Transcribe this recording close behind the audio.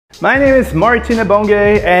My name is Martin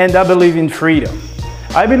Ebonge and I believe in freedom.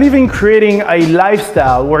 I believe in creating a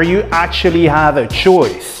lifestyle where you actually have a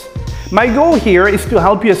choice. My goal here is to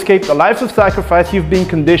help you escape the life of sacrifice you've been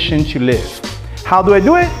conditioned to live. How do I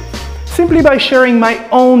do it? Simply by sharing my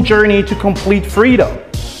own journey to complete freedom.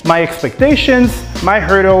 My expectations, my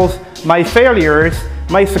hurdles, my failures,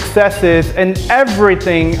 my successes, and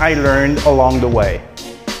everything I learned along the way.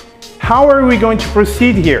 How are we going to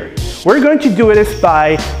proceed here? We're going to do it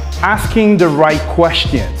by asking the right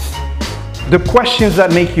questions. The questions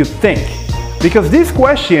that make you think. Because these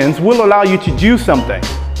questions will allow you to do something.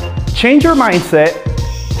 Change your mindset,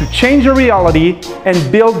 to change your reality, and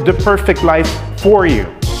build the perfect life for you.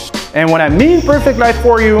 And when I mean perfect life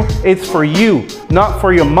for you, it's for you. Not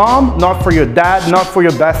for your mom, not for your dad, not for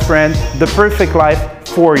your best friend. The perfect life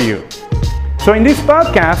for you. So in this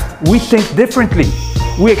podcast, we think differently.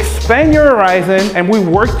 We expand your horizon and we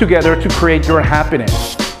work together to create your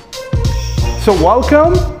happiness. So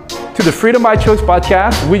welcome to the Freedom by Choice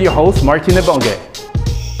podcast with your host, Martin Ebonge.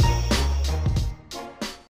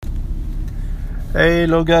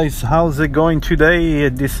 Hello guys, how's it going today?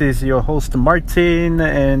 This is your host Martin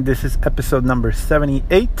and this is episode number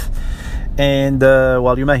 78. And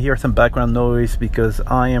well, you might hear some background noise because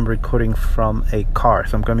I am recording from a car.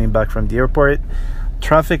 So I'm coming back from the airport.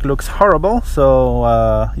 Traffic looks horrible, so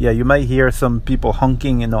yeah, you might hear some people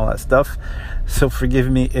honking and all that stuff. So forgive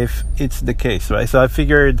me if it's the case, right? So I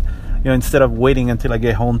figured, instead of waiting until I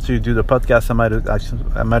get home to do the podcast,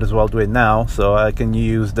 I might as well do it now, so I can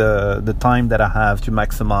use the time that I have to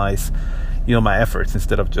maximize, my efforts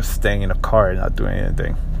instead of just staying in a car and not doing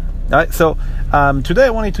anything. All right, so today I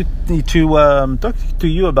wanted to talk to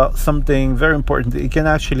you about something very important. It can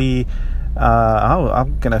actually, how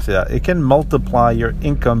can I say that? It can multiply your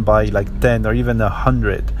income by like 10 or even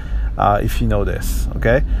 100 if you know this.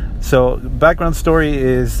 Okay, so background story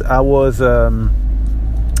is I was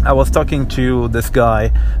talking to this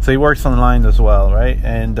guy, so he works online as well, right?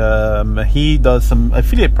 And he does some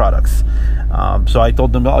affiliate products. So I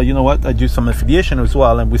told him, oh, you know what? I do some affiliation as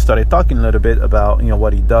well, and we started talking a little bit about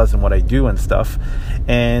what he does and what I do and stuff.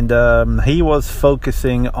 And he was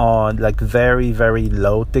focusing on like very, very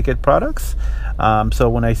low ticket products. So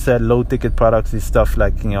when I said low ticket products, is stuff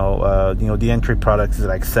like the entry products is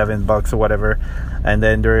like $7 or whatever, and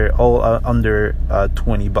then they're all under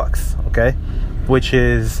 $20. Okay. Which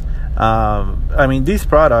is, these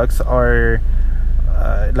products are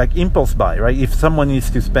like impulse buy, right? If someone needs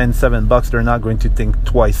to spend $7, they're not going to think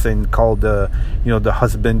twice and call the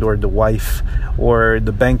husband or the wife or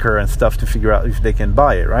the banker and stuff to figure out if they can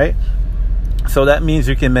buy it, right? So that means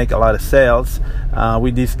you can make a lot of sales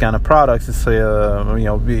with these kind of products. It's,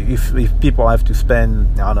 if people have to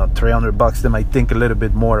spend, $300, they might think a little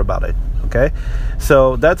bit more about it. Okay,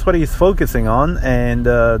 so that's what he's focusing on, and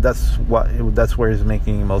that's where he's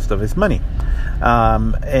making most of his money.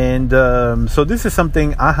 So this is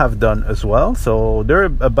something I have done as well. So there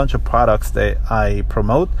are a bunch of products that I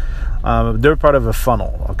promote. They're part of a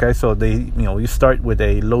funnel. Okay, so you start with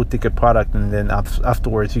a low ticket product, and then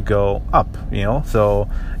afterwards you go up. So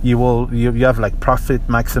you have like profit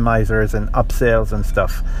maximizers and upsales and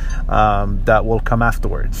stuff that will come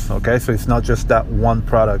afterwards. Okay, so it's not just that one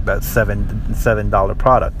product, that $7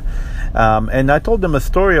 product. And I told them a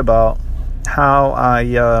story about how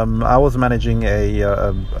I was managing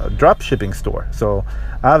a drop shipping store. So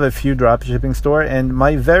I have a few drop shipping store, and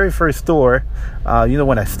my very first store,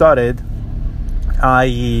 when I started,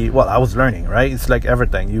 I was learning, right? It's like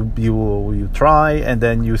everything. You try and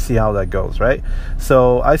then you see how that goes, right?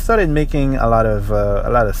 So I started making a lot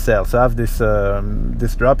of sales. So I have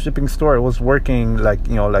this drop shipping store. It was working like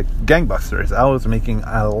gangbusters. I was making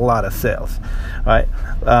a lot of sales, right?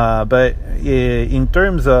 But in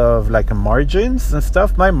terms of like margins and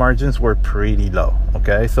stuff, my margins were pretty low.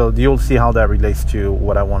 Okay, so you'll see how that relates to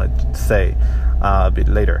what I wanted to say a bit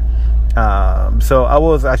later. So I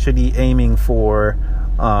was actually aiming for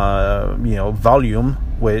volume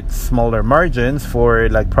with smaller margins for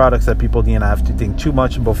like products that people didn't have to think too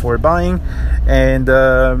much before buying, and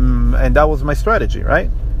that was my strategy, right?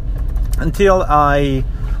 Until I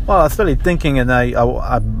started thinking, and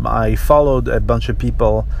I followed a bunch of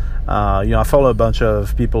people. I follow a bunch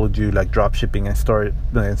of people who do like drop shipping and store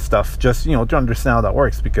and stuff, just to understand how that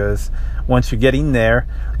works, because once you get in there,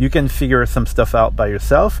 you can figure some stuff out by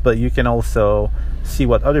yourself, but you can also see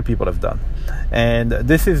what other people have done. And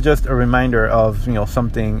this is just a reminder of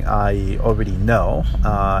something I already know,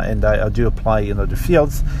 and I do apply in other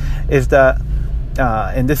fields, is that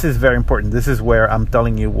and this is very important. This is where I'm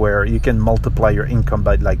telling you where you can multiply your income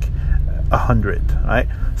by like 100, right?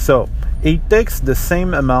 So it takes the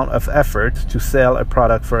same amount of effort to sell a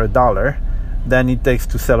product for $1 than it takes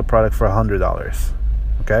to sell a product for $100.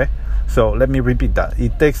 Okay, so let me repeat that.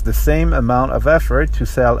 It takes the same amount of effort to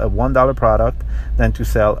sell a $1 product than to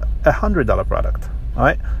sell a $100 product. All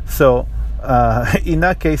right, so in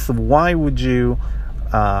that case, why would you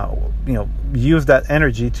use that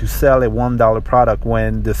energy to sell a $1 product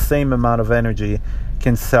when the same amount of energy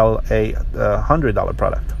can sell a $100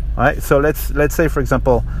 product? All right, so let's say, for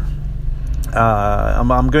example,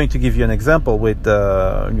 I'm going to give you an example with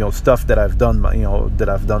stuff that I've done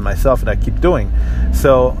myself and I keep doing.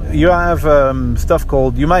 So you have stuff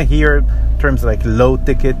called, you might hear terms like low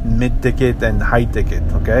ticket, mid ticket, and high ticket.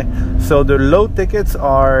 Okay, so the low tickets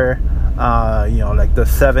are like the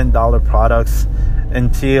 $7 products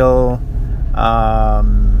until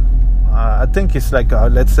I think it's like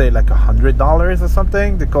let's say like $100 or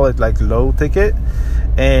something. They call it like low ticket,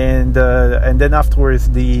 and then afterwards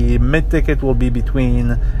the mid ticket will be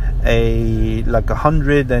between like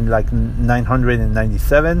 100 and like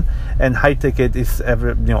 997, and high ticket is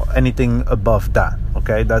anything above that.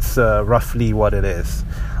 Okay, that's roughly what it is.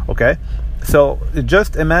 Okay, so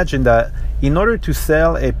just imagine that in order to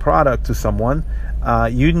sell a product to someone,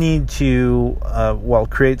 you need to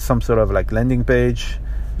create some sort of like landing page.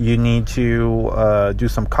 You need to do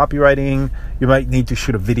some copywriting. You might need to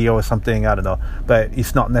shoot a video or something, I don't know, but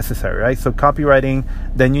it's not necessary, right? So copywriting,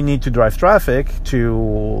 then you need to drive traffic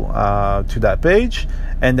to that page,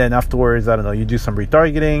 and then afterwards, I don't know, you do some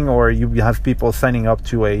retargeting, or you have people signing up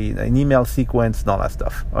to an email sequence and all that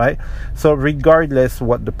stuff, right? So regardless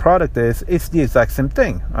what the product is, it's the exact same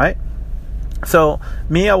thing, right? So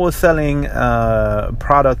me, I was selling a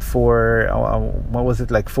product for what was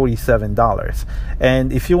it, like $47,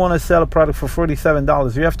 and if you want to sell a product for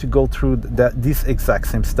 $47, you have to go through this exact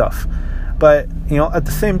same stuff. But at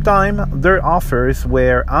the same time, there are offers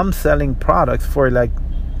where I'm selling products for like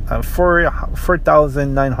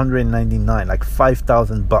 $4,999, like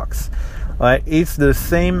 $5,000. Right? It's the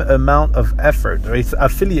same amount of effort. It's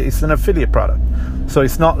an affiliate product, so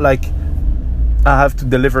it's not like I have to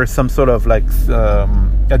deliver some sort of like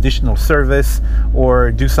additional service or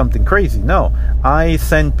do something crazy. No, I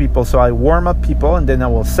send people, so I warm up people, and then I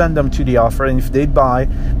will send them to the offer, and if they buy,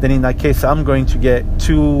 then in that case I'm going to get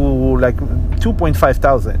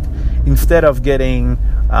 2,500 instead of getting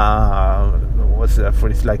what's that for?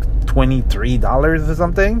 It's like $23 or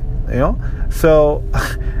something. So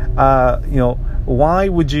why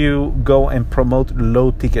would you go and promote low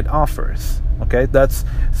ticket offers? Okay, that's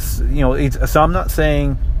so I'm not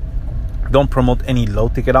saying don't promote any low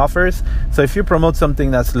ticket offers. So if you promote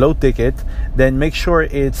something that's low ticket, then make sure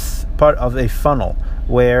it's part of a funnel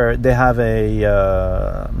where they have an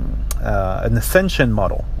ascension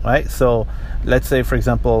model, right? So let's say, for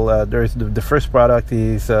example, there's the first product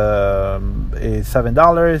is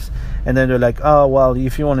 $7, and then they're like, oh well,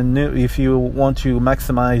 if you want to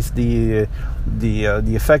maximize the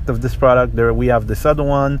effect of this product, there we have this other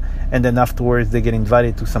one, and then afterwards they get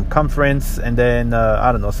invited to some conference, and then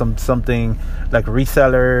I don't know, something like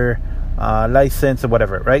reseller license or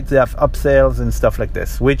whatever, right? They have upsells and stuff like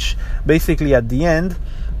this, which basically at the end,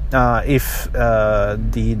 if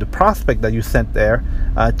the prospect that you sent there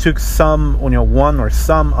took some, one or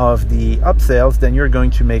some of the upsells, then you're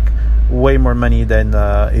going to make way more money than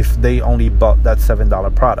if they only bought that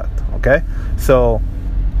 $7 product. Okay, so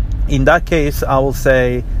in that case, I will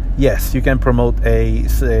say yes, you can promote a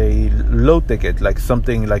low ticket, like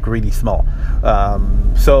something like really small.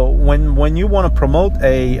 So when you want to promote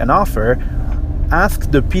an offer,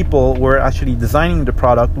 ask the people who are actually designing the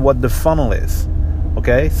product what the funnel is.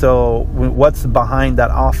 Okay, so what's behind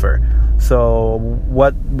that offer? So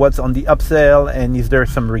what's on the upsell, and is there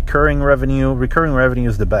some recurring revenue? Recurring revenue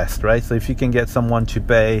is the best, right? So if you can get someone to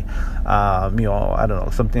pay, I don't know,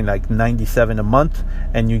 something like $97 a month,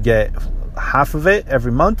 and you get half of it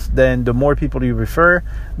every month, then the more people you refer,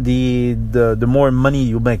 the more money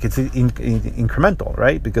you make. It's incremental,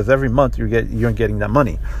 right? Because every month you're getting that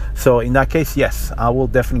money. So in that case, yes, I will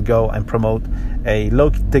definitely go and promote a low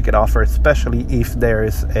ticket offer, especially if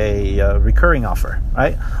there's a recurring offer,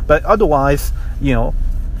 right? But otherwise, just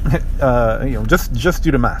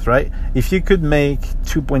do the math, right? If you could make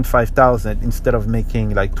 2,500 instead of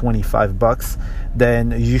making like $25,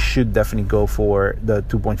 then you should definitely go for the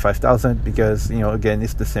 2,500, because again,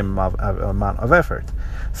 it's the same amount of effort.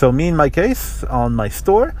 So me, in my case, on my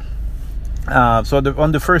store,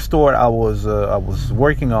 on the first store I was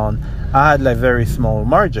working on, I had like very small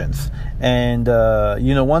margins, and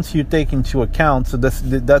once you take into account, so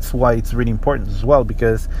that's why it's really important as well,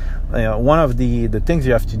 because one of the things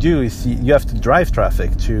you have to do is you have to drive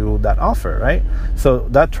traffic to that offer, right? So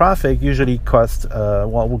that traffic usually costs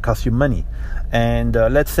will cost you money. And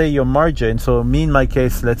let's say your margin, so me in my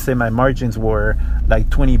case, let's say my margins were like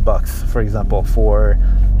 $20, for example, for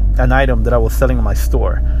an item that I was selling in my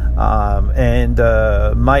store, and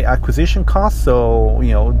my acquisition cost, so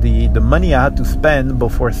the money I had to spend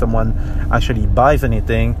before someone actually buys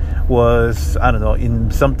anything was, I don't know, in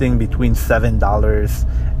something between $7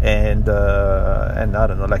 and I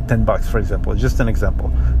don't know, like $10, for example, just an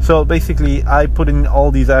example. So basically I put in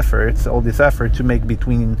all this effort to make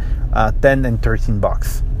between 10 and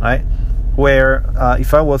 $13, right? Where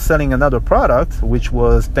if I was selling another product which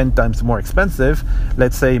was 10 times more expensive,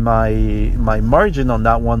 let's say my margin on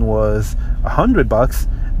that one was $100,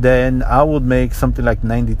 then I would make something like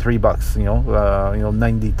 $93,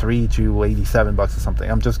 93 to $87 or something.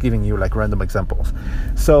 I'm just giving you like random examples.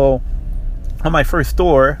 So on my first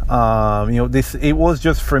store, it was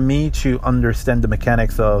just for me to understand the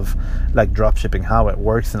mechanics of like drop shipping, how it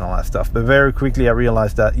works and all that stuff. But very quickly I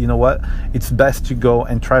realized that, it's best to go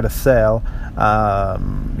and try to sell,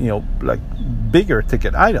 like bigger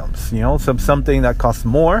ticket items, something that costs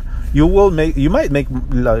more. You might make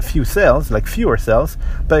a few sales, like fewer sales,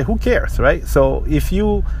 but who cares, right? So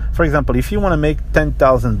for example, if you want to make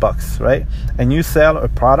 $10,000, right, and you sell a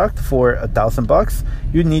product for $1,000,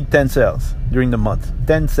 you need 10 sales during the month.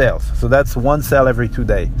 10 sales. So that's one sale every 2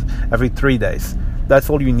 days, every 3 days. That's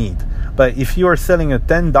all you need. But if you are selling a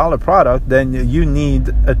 $10 product, then you need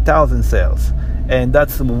 1,000 sales, and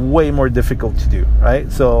that's way more difficult to do,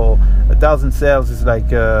 right? So 1,000 sales is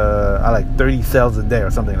like I like 30 sales a day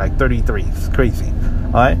or something, like 33. It's crazy,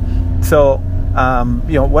 all right? So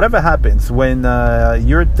whatever happens when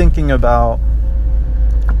you're thinking about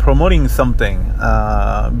promoting something,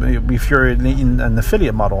 if you're in an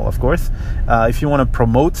affiliate model, of course, if you want to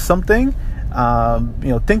promote something,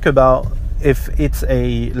 think about if it's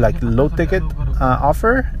a like low ticket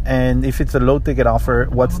offer, and if it's a low ticket offer,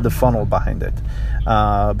 what's the funnel behind it?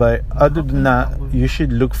 But other than that, you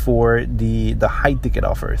should look for the high ticket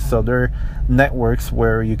offers. So there are networks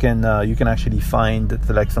where you can actually find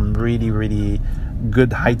like some really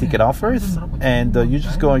good high ticket offers, and you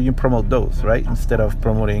just go and you promote those, right, instead of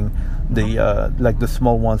promoting the like the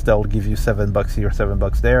small ones that will give you $7 here,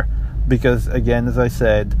 $7 there, because again, as I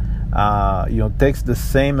said, takes the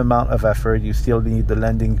same amount of effort. You still need the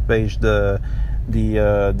landing page, the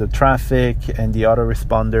traffic and the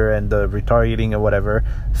autoresponder and the retargeting or whatever,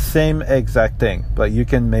 same exact thing, but you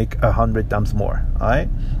can make 100 times more. All right,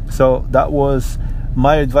 so that was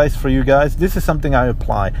my advice for you guys. This is something I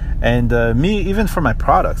apply, and me, even for my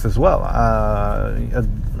products as well.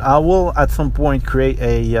 I will at some point create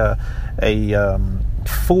a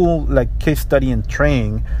full like case study and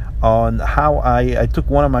training on how I took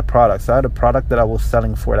one of my products. I had a product that I was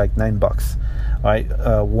selling for like $9. All right,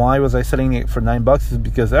 why was I selling it for $9? Is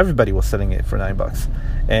because everybody was selling it for $9,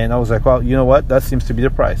 and I was like, well, you know what? That seems to be the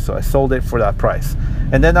price. So I sold it for that price.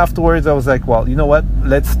 And then afterwards, I was like, well, you know what?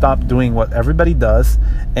 Let's stop doing what everybody does,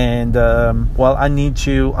 and I need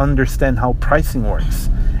to understand how pricing works.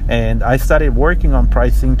 And I started working on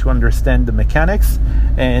pricing to understand the mechanics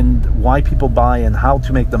and why people buy and how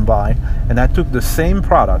to make them buy. And I took the same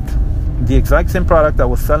product, the exact same product I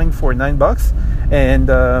was selling for $9, and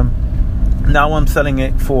now I'm selling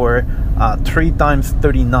it for 3 times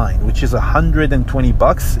 $39, which is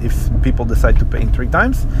 $120 if people decide to pay in 3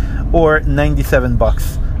 times, or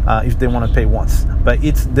 $97 if they want to pay once. But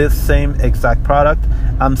it's this same exact product.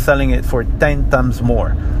 I'm selling it for 10 times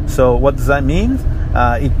more. So what does that mean?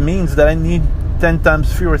 It means that I need 10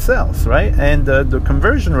 times fewer sales, right? And the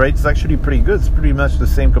conversion rate is actually pretty good. It's pretty much the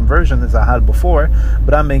same conversion as I had before,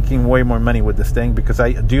 but I'm making way more money with this thing because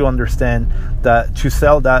I do understand that to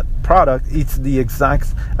sell that product, it's the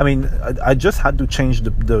exact, I just had to change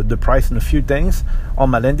the price and a few things on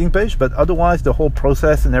my landing page, but otherwise the whole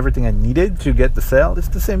process and everything I needed to get the sale is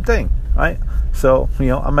the same thing, right? So,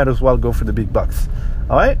 I might as well go for the big bucks.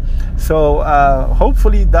 All right, so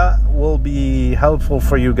hopefully that will be helpful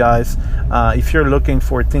for you guys. If you're looking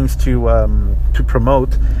for things to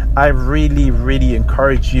promote, I really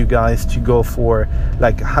encourage you guys to go for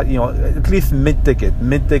like at least mid-ticket,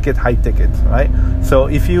 high ticket, right? So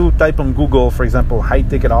if you type on Google, for example, high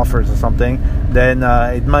ticket offers or something, then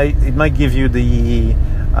it might give you the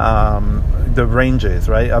ranges,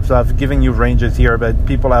 right? I've given you ranges here, but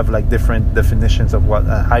people have like different definitions of what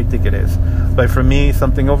a high ticket is. But for me,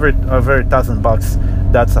 something over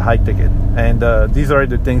 $1,000, that's a high ticket. And these are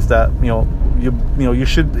the things that you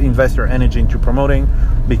should invest your energy into promoting.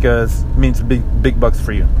 because it means big bucks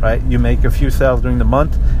for you, right? You make a few sales during the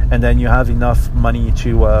month, and then you have enough money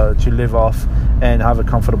to live off and have a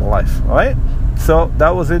comfortable life. All right. So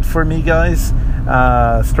that was it for me, guys.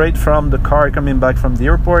 Straight from the car coming back from the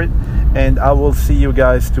airport, and I will see you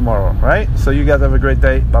guys tomorrow. Right. So you guys have a great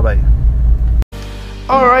day. Bye bye.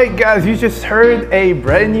 Alright guys, you just heard a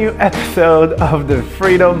brand new episode of the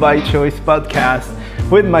Freedom by Choice podcast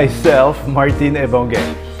with myself, Martin Ebongue.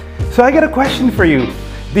 So I got a question for you.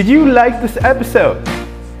 Did you like this episode?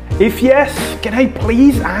 If yes, can I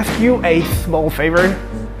please ask you a small favor?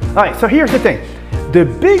 Alright, so here's the thing. The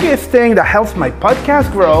biggest thing that helps my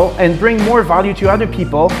podcast grow and bring more value to other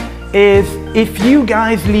people is if you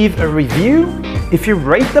guys leave a review, if you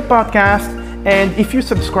rate the podcast, and if you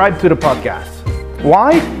subscribe to the podcast.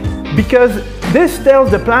 Why? Because this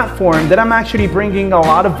tells the platform that I'm actually bringing a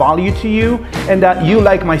lot of value to you and that you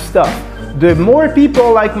like my stuff. The more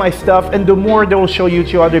people like my stuff, and the more they will show you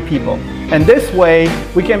to other people. And this way,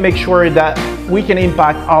 we can make sure that we can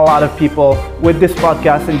impact a lot of people with this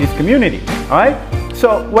podcast and this community. All right?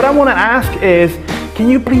 So what I want to ask is, can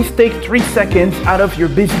you please take 3 seconds out of your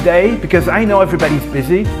busy day? Because I know everybody's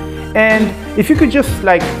busy. And if you could just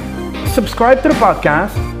subscribe to the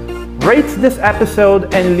podcast, rate this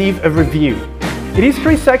episode, and leave a review. It is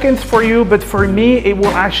 3 seconds for you, but for me, it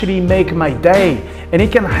will actually make my day, and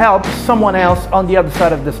it can help someone else on the other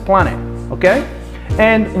side of this planet, okay?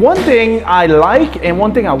 And one thing I like and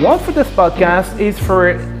one thing I want for this podcast is for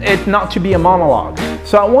it not to be a monologue.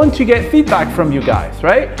 So I want to get feedback from you guys,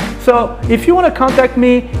 right? So if you want to contact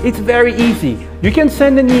me, it's very easy. You can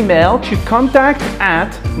send an email to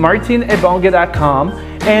contact@martinebongue.com.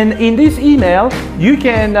 And in this email, you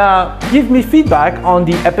can give me feedback on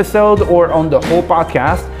the episode or on the whole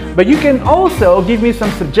podcast, but you can also give me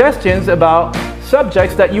some suggestions about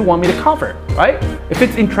subjects that you want me to cover, right? If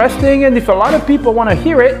it's interesting and if a lot of people want to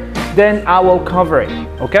hear it, then I will cover it,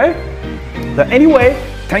 okay? But anyway,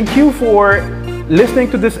 thank you for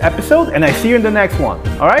listening to this episode, and I see you in the next one,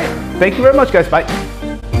 all right? Thank you very much, guys. Bye.